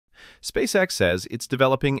SpaceX says it's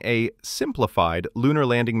developing a simplified lunar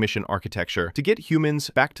landing mission architecture to get humans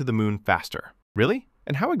back to the moon faster. Really?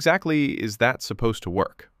 And how exactly is that supposed to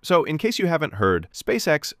work? So, in case you haven't heard,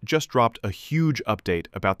 SpaceX just dropped a huge update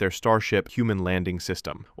about their Starship Human Landing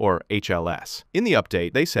System, or HLS. In the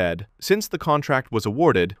update, they said, "Since the contract was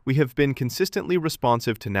awarded, we have been consistently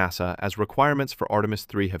responsive to NASA as requirements for Artemis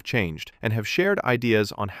III have changed, and have shared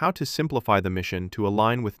ideas on how to simplify the mission to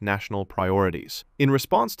align with national priorities. In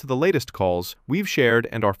response to the latest calls, we've shared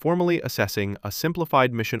and are formally assessing a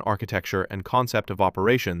simplified mission architecture and concept of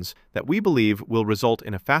operations that we believe will result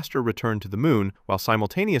in a faster return to the moon while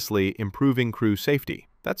simultaneously improving crew safety."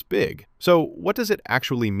 That's big. So what does it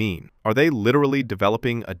actually mean? Are they literally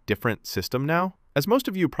developing a different system now? As most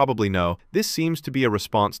of you probably know, this seems to be a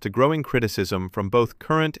response to growing criticism from both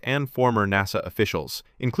current and former NASA officials,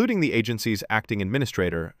 including the agency's acting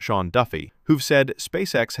administrator, Sean Duffy, who've said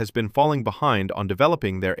SpaceX has been falling behind on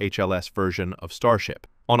developing their HLS version of Starship.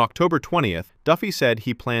 On October 20th, Duffy said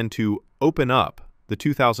he planned to open up the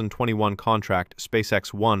 2021 contract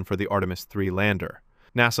SpaceX won for the Artemis III lander.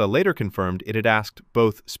 NASA later confirmed it had asked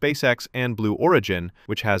both SpaceX and Blue Origin,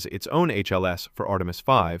 which has its own HLS for Artemis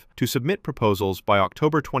V, to submit proposals by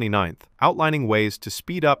October 29th, outlining ways to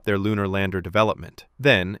speed up their lunar lander development.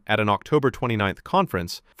 Then, at an October 29th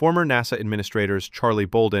conference, former NASA administrators Charlie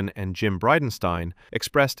Bolden and Jim Bridenstine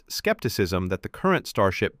expressed skepticism that the current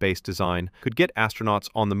Starship-based design could get astronauts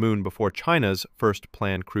on the moon before China's first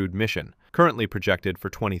planned crewed mission, currently projected for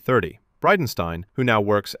 2030. Bridenstine, who now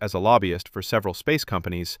works as a lobbyist for several space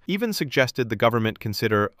companies, even suggested the government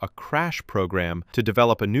consider a crash program to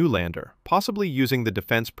develop a new lander, possibly using the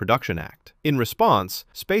Defense Production Act. In response,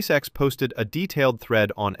 SpaceX posted a detailed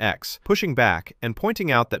thread on X, pushing back and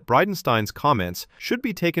pointing out that Bridenstine's comments should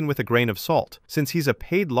be taken with a grain of salt, since he's a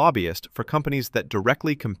paid lobbyist for companies that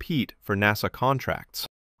directly compete for NASA contracts.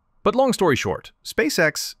 But long story short,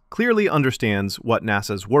 SpaceX clearly understands what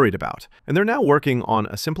NASA's worried about, and they're now working on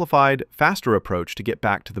a simplified, faster approach to get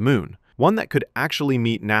back to the moon, one that could actually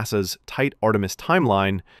meet NASA's tight Artemis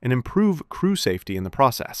timeline and improve crew safety in the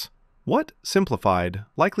process. What simplified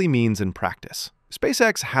likely means in practice?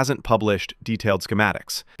 SpaceX hasn't published detailed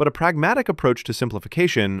schematics, but a pragmatic approach to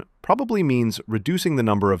simplification probably means reducing the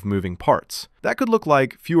number of moving parts. That could look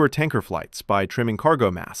like fewer tanker flights by trimming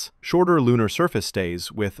cargo mass, shorter lunar surface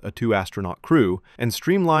stays with a 2-astronaut crew, and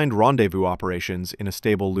streamlined rendezvous operations in a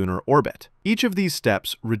stable lunar orbit. Each of these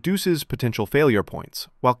steps reduces potential failure points,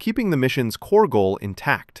 while keeping the mission's core goal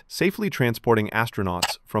intact, safely transporting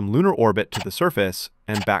astronauts from lunar orbit to the surface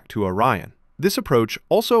and back to Orion. This approach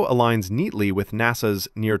also aligns neatly with NASA's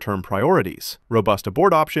near-term priorities: robust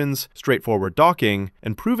abort options, straightforward docking,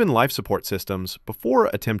 and proven life support systems before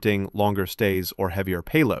attempting longer stays or heavier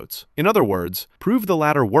payloads. In other words, prove the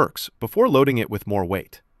latter works before loading it with more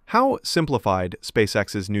weight. How simplified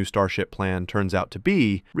SpaceX's new Starship plan turns out to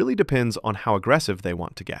be really depends on how aggressive they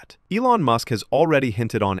want to get. Elon Musk has already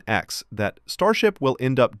hinted on X that Starship will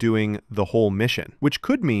end up doing the whole mission, which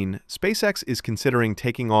could mean SpaceX is considering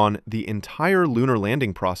taking on the entire lunar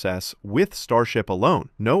landing process with Starship alone,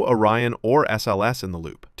 no Orion or SLS in the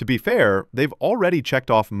loop. To be fair, they've already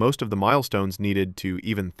checked off most of the milestones needed to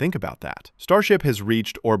even think about that. Starship has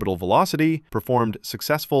reached orbital velocity, performed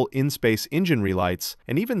successful in-space engine relights,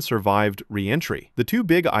 and even survived re-entry. The two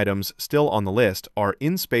big items still on the list are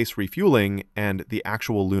in-space refueling and the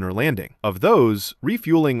actual lunar landing. Of those,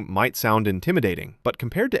 refueling might sound intimidating, but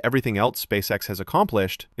compared to everything else SpaceX has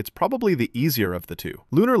accomplished, it's probably the easier of the two.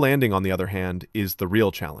 Lunar landing, on the other hand, is the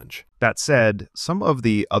real challenge. That said, some of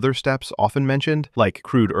the other steps often mentioned, like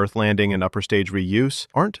crewed Earth landing and upper stage reuse,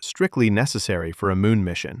 aren't strictly necessary for a moon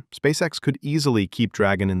mission. SpaceX could easily keep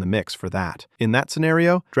Dragon in the mix for that. In that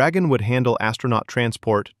scenario, Dragon would handle astronaut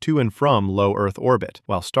transport to and from low Earth orbit,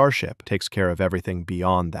 while Starship takes care of everything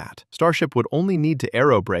beyond that. Starship would only need to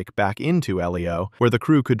aerobrake back into LEO, where the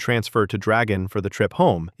crew could transfer to Dragon for the trip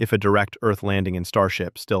home if a direct Earth landing in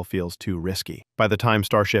Starship still feels too risky. By the time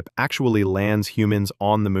Starship actually lands humans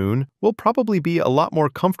on the moon, we'll probably be a lot more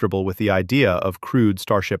comfortable with the idea of crewed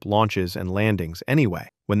Starship launches and landings anyway.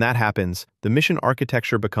 When that happens, the mission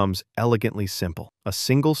architecture becomes elegantly simple. A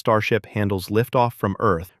single Starship handles liftoff from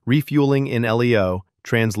Earth, refueling in LEO,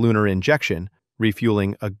 translunar injection,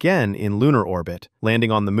 refueling again in lunar orbit,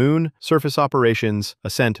 landing on the moon, surface operations,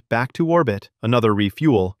 ascent back to orbit, another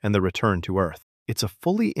refuel, and the return to Earth. It's a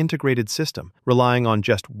fully integrated system, relying on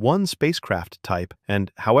just one spacecraft type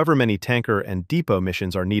and however many tanker and depot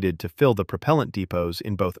missions are needed to fill the propellant depots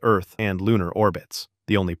in both Earth and lunar orbits.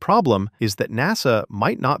 The only problem is that NASA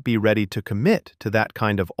might not be ready to commit to that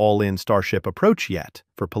kind of all-in Starship approach yet,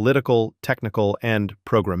 for political, technical, and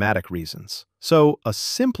programmatic reasons. So a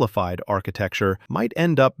simplified architecture might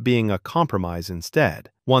end up being a compromise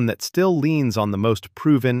instead, one that still leans on the most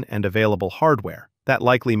proven and available hardware. That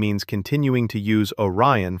likely means continuing to use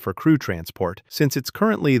Orion for crew transport, since it's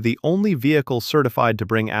currently the only vehicle certified to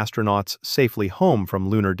bring astronauts safely home from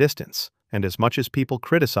lunar distance. And as much as people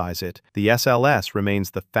criticize it, the SLS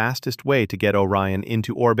remains the fastest way to get Orion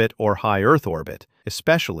into orbit or high Earth orbit,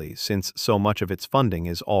 especially since so much of its funding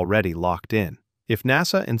is already locked in. If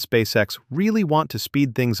NASA and SpaceX really want to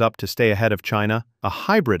speed things up to stay ahead of China, a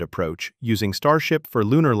hybrid approach using Starship for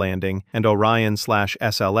lunar landing and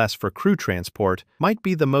Orion/SLS for crew transport might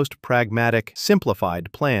be the most pragmatic,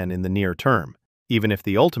 simplified plan in the near term, even if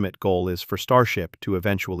the ultimate goal is for Starship to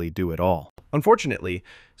eventually do it all. Unfortunately,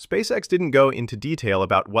 SpaceX didn't go into detail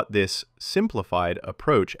about what this simplified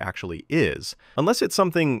approach actually is. Unless it's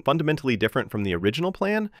something fundamentally different from the original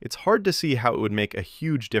plan, it's hard to see how it would make a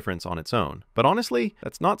huge difference on its own. But honestly,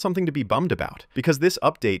 that's not something to be bummed about, because this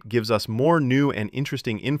update gives us more new and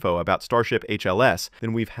interesting info about Starship HLS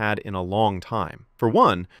than we've had in a long time. For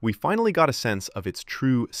one, we finally got a sense of its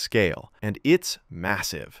true scale, and it's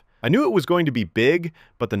massive. I knew it was going to be big,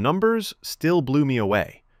 but the numbers still blew me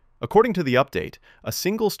away. According to the update, a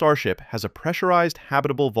single Starship has a pressurized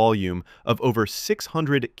habitable volume of over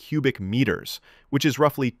 600 cubic meters, which is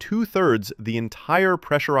roughly 2/3 the entire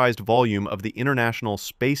pressurized volume of the International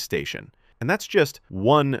Space Station. And that's just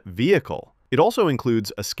one vehicle. It also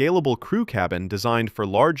includes a scalable crew cabin designed for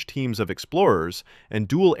large teams of explorers and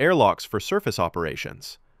dual airlocks for surface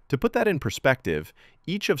operations. To put that in perspective,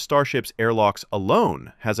 each of Starship's airlocks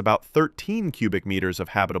alone has about 13 cubic meters of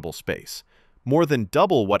habitable space, more than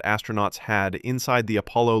double what astronauts had inside the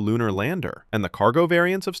Apollo lunar lander. And the cargo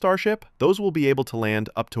variants of Starship, those will be able to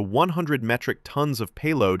land up to 100 metric tons of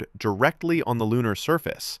payload directly on the lunar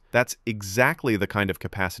surface. That's exactly the kind of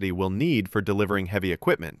capacity we'll need for delivering heavy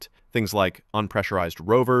equipment. Things like unpressurized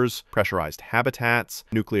rovers, pressurized habitats,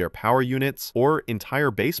 nuclear power units, or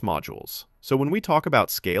entire base modules. So when we talk about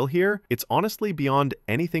scale here, it's honestly beyond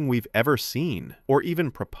anything we've ever seen, or even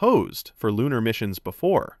proposed for lunar missions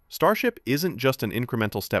before. Starship isn't just an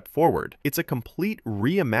incremental step forward, it's a complete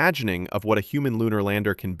reimagining of what a human lunar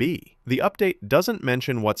lander can be. The update doesn't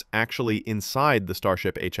mention what's actually inside the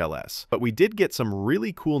Starship HLS, but we did get some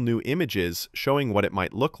really cool new images showing what it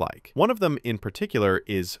might look like. One of them in particular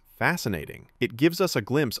is fascinating. It gives us a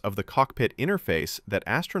glimpse of the cockpit interface that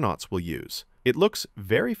astronauts will use. It looks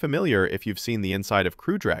very familiar if you've seen the inside of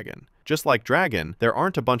Crew Dragon. Just like Dragon, there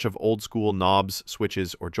aren't a bunch of old-school knobs,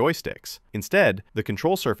 switches, or joysticks. Instead, the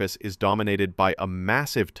control surface is dominated by a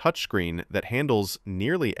massive touchscreen that handles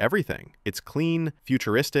nearly everything. It's clean,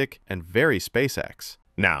 futuristic, and very SpaceX.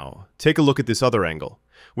 Now, take a look at this other angle.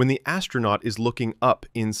 When the astronaut is looking up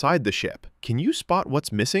inside the ship, can you spot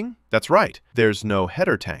what's missing? That's right, there's no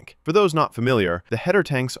header tank. For those not familiar, the header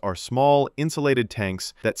tanks are small, insulated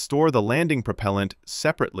tanks that store the landing propellant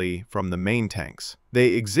separately from the main tanks. They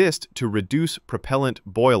exist to reduce propellant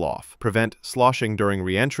boil-off, prevent sloshing during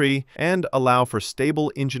re-entry, and allow for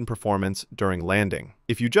stable engine performance during landing.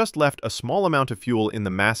 If you just left a small amount of fuel in the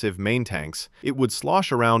massive main tanks, it would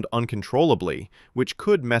slosh around uncontrollably, which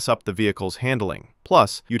could mess up the vehicle's handling.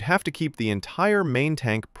 Plus, you'd have to keep the entire main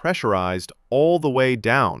tank pressurized all the way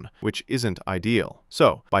down, which isn't ideal.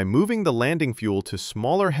 So, by moving the landing fuel to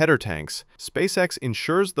smaller header tanks, SpaceX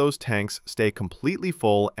ensures those tanks stay completely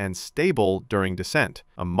full and stable during descent,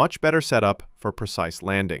 a much better setup for precise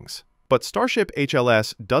landings. But Starship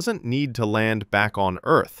HLS doesn't need to land back on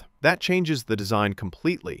Earth. That changes the design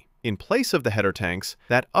completely. In place of the header tanks,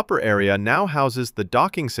 that upper area now houses the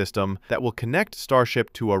docking system that will connect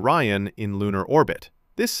Starship to Orion in lunar orbit.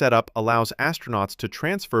 This setup allows astronauts to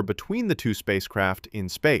transfer between the two spacecraft in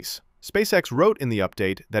space. SpaceX wrote in the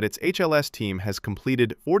update that its HLS team has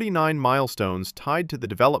completed 49 milestones tied to the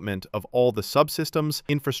development of all the subsystems,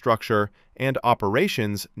 infrastructure, and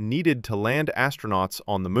operations needed to land astronauts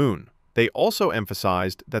on the moon. They also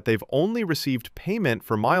emphasized that they've only received payment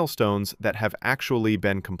for milestones that have actually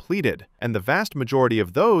been completed, and the vast majority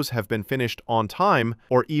of those have been finished on time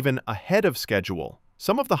or even ahead of schedule.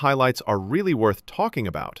 Some of the highlights are really worth talking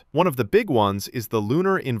about. One of the big ones is the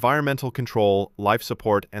Lunar Environmental Control, Life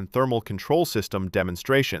Support, and Thermal Control System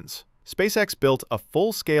demonstrations. SpaceX built a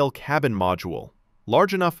full-scale cabin module,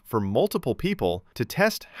 large enough for multiple people, to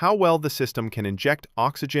test how well the system can inject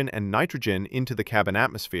oxygen and nitrogen into the cabin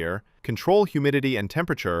atmosphere control humidity and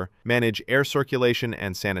temperature, manage air circulation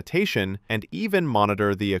and sanitation, and even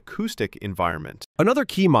monitor the acoustic environment. Another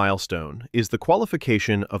key milestone is the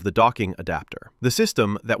qualification of the docking adapter, the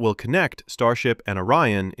system that will connect Starship and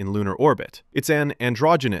Orion in lunar orbit. It's an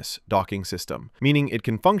androgynous docking system, meaning it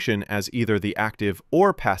can function as either the active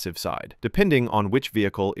or passive side, depending on which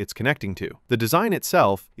vehicle it's connecting to. The design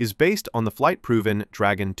itself is based on the flight-proven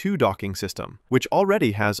Dragon 2 docking system, which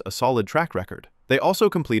already has a solid track record. They also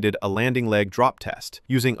completed a landing leg drop test,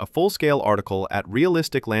 using a full-scale article at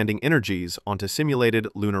realistic landing energies onto simulated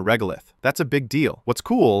lunar regolith. That's a big deal. What's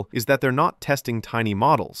cool is that they're not testing tiny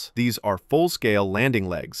models. These are full-scale landing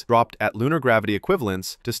legs, dropped at lunar gravity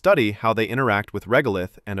equivalents to study how they interact with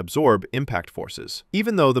regolith and absorb impact forces.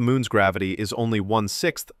 Even though the moon's gravity is only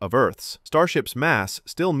 1/6 of Earth's, Starship's mass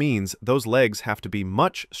still means those legs have to be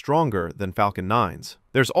much stronger than Falcon 9's.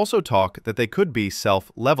 There's also talk that they could be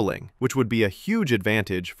self-leveling, which would be a huge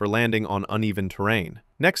advantage for landing on uneven terrain.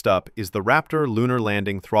 Next up is the Raptor lunar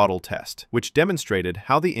landing throttle test, which demonstrated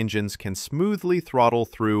how the engines can smoothly throttle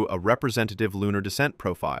through a representative lunar descent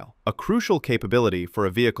profile, a crucial capability for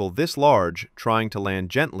a vehicle this large trying to land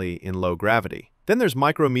gently in low gravity. Then there's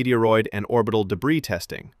micrometeoroid and orbital debris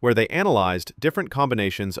testing, where they analyzed different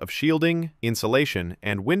combinations of shielding, insulation,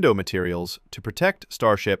 and window materials to protect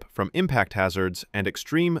Starship from impact hazards and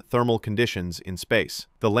extreme thermal conditions in space.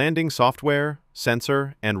 The landing software,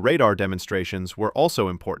 sensor, and radar demonstrations were also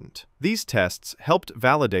important. These tests helped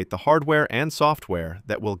validate the hardware and software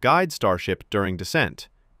that will guide Starship during descent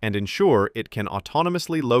and ensure it can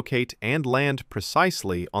autonomously locate and land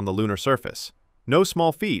precisely on the lunar surface. No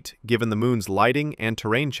small feat, given the moon's lighting and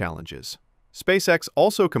terrain challenges. SpaceX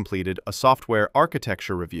also completed a software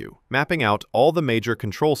architecture review, mapping out all the major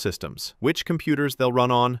control systems, which computers they'll run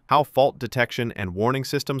on, how fault detection and warning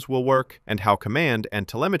systems will work, and how command and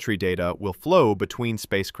telemetry data will flow between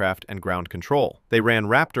spacecraft and ground control. They ran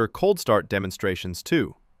Raptor cold start demonstrations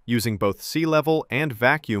too, using both sea-level and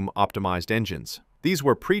vacuum-optimized engines. These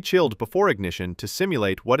were pre-chilled before ignition to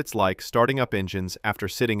simulate what it's like starting up engines after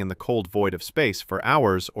sitting in the cold void of space for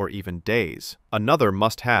hours or even days. Another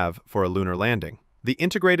must-have for a lunar landing. The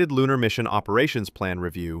Integrated Lunar Mission Operations Plan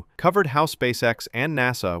review covered how SpaceX and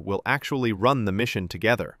NASA will actually run the mission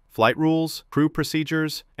together. Flight rules, crew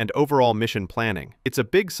procedures, and overall mission planning. It's a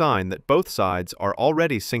big sign that both sides are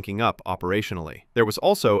already syncing up operationally. There was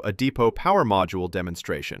also a depot power module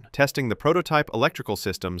demonstration, testing the prototype electrical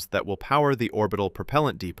systems that will power the orbital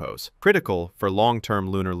propellant depots, critical for long-term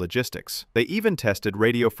lunar logistics. They even tested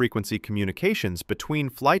radio frequency communications between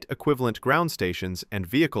flight-equivalent ground stations and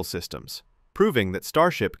vehicle systems, proving that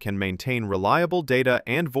Starship can maintain reliable data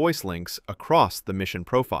and voice links across the mission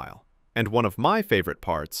profile. And one of my favorite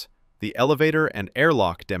parts, the elevator and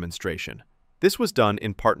airlock demonstration. This was done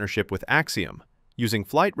in partnership with Axiom, using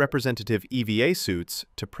flight representative EVA suits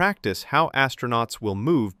to practice how astronauts will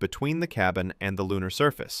move between the cabin and the lunar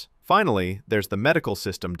surface. Finally, there's the medical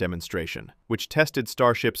system demonstration, which tested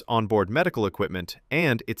Starship's onboard medical equipment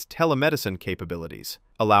and its telemedicine capabilities,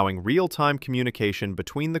 allowing real-time communication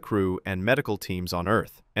between the crew and medical teams on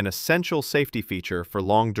Earth, an essential safety feature for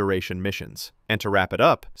long-duration missions. And to wrap it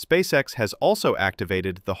up, SpaceX has also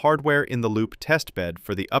activated the hardware-in-the-loop testbed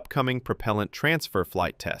for the upcoming propellant transfer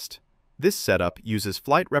flight test. This setup uses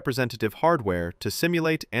flight representative hardware to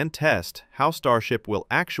simulate and test how Starship will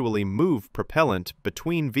actually move propellant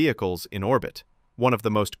between vehicles in orbit, one of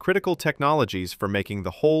the most critical technologies for making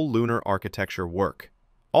the whole lunar architecture work.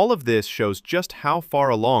 All of this shows just how far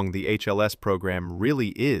along the HLS program really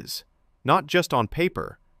is, not just on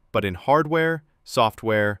paper, but in hardware,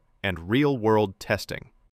 software, and real-world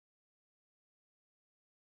testing.